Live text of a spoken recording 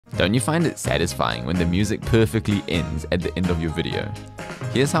Don't you find it satisfying when the music perfectly ends at the end of your video?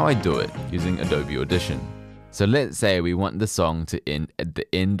 Here's how I do it using Adobe Audition. So let's say we want the song to end at the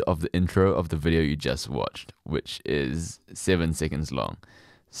end of the intro of the video you just watched, which is 7 seconds long.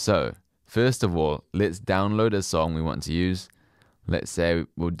 So first of all, let's download a song we want to use. Let's say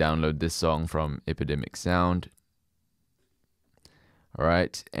we'll download this song from Epidemic Sound.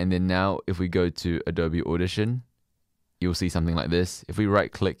 Alright, and then now if we go to Adobe Audition, you'll see something like this. If we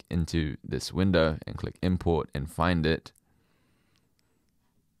right click into this window and click import and find it,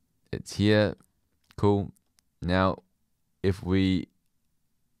 it's here. Cool. Now if we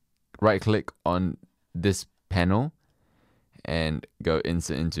right click on this panel and go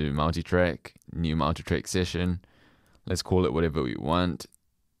insert into multi-track, new multi-track session, let's call it whatever we want,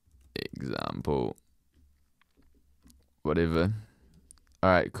 example, whatever.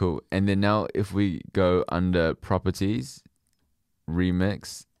 Alright, cool. And then now if we go under properties,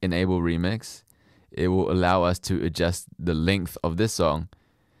 remix, enable remix, it will allow us to adjust the length of this song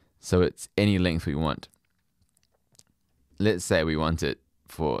so it's any length we want. Let's say we want it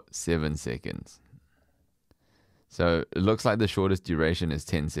for 7 seconds. So it looks like the shortest duration is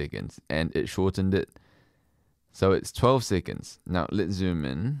 10 seconds and it shortened it. So it's 12 seconds. Now let's zoom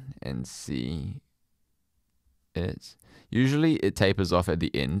in and see it. Usually it tapers off at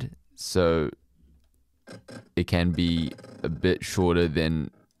the end, so it can be a bit shorter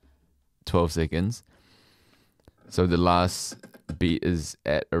than 12 seconds. So the last beat is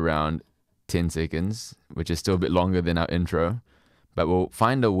at around 10 seconds, which is still a bit longer than our intro, but we'll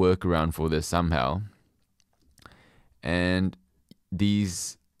find a workaround for this somehow. And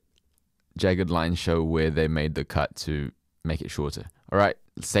these jagged lines show where they made the cut to make it shorter. Alright,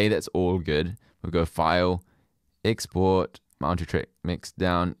 say that's all good. We'll go File, Export, multi-track mix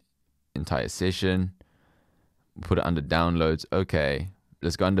down, entire session, put it under downloads. Okay,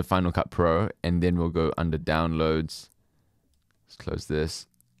 let's go under Final Cut Pro and then we'll go under downloads. Let's close this.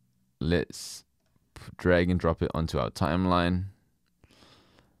 Let's drag and drop it onto our timeline.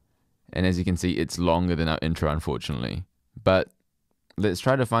 And as you can see, it's longer than our intro, unfortunately. But let's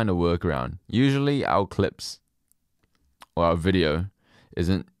try to find a workaround. Usually our clips or our video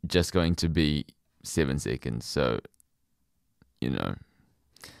isn't just going to be 7 seconds. So, you know,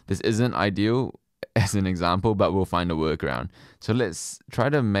 this isn't ideal as an example, but we'll find a workaround. So let's try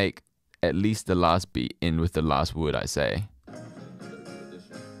to make at least the last beat end with the last word I say.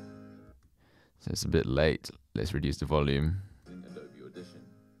 So it's a bit late. Let's reduce the volume.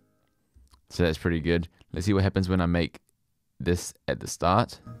 So that's pretty good. Let's see what happens when I make this at the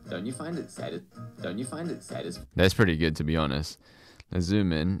start. Don't you find it satisfying? That's pretty good, to be honest. Let's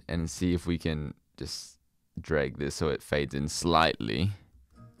zoom in and see if we can just drag this so it fades in slightly.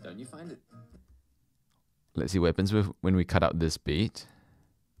 Don't you find it? Let's see what happens when we cut out this beat.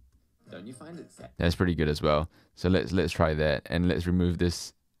 Don't you find it? That's pretty good as well. So let's try that and let's remove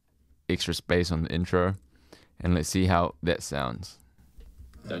this extra space on the intro and let's see how that sounds.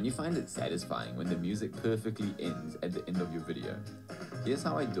 Don't you find it satisfying when the music perfectly ends at the end of your video? Here's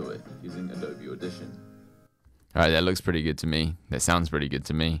how I do it using Adobe Audition. Alright, that looks pretty good to me. That sounds pretty good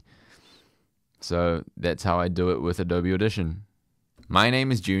to me. So that's how I do it with Adobe Audition. My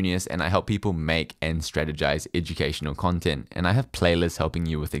name is Junius and I help people make and strategize educational content, and I have playlists helping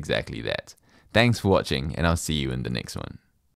you with exactly that. Thanks for watching and I'll see you in the next one.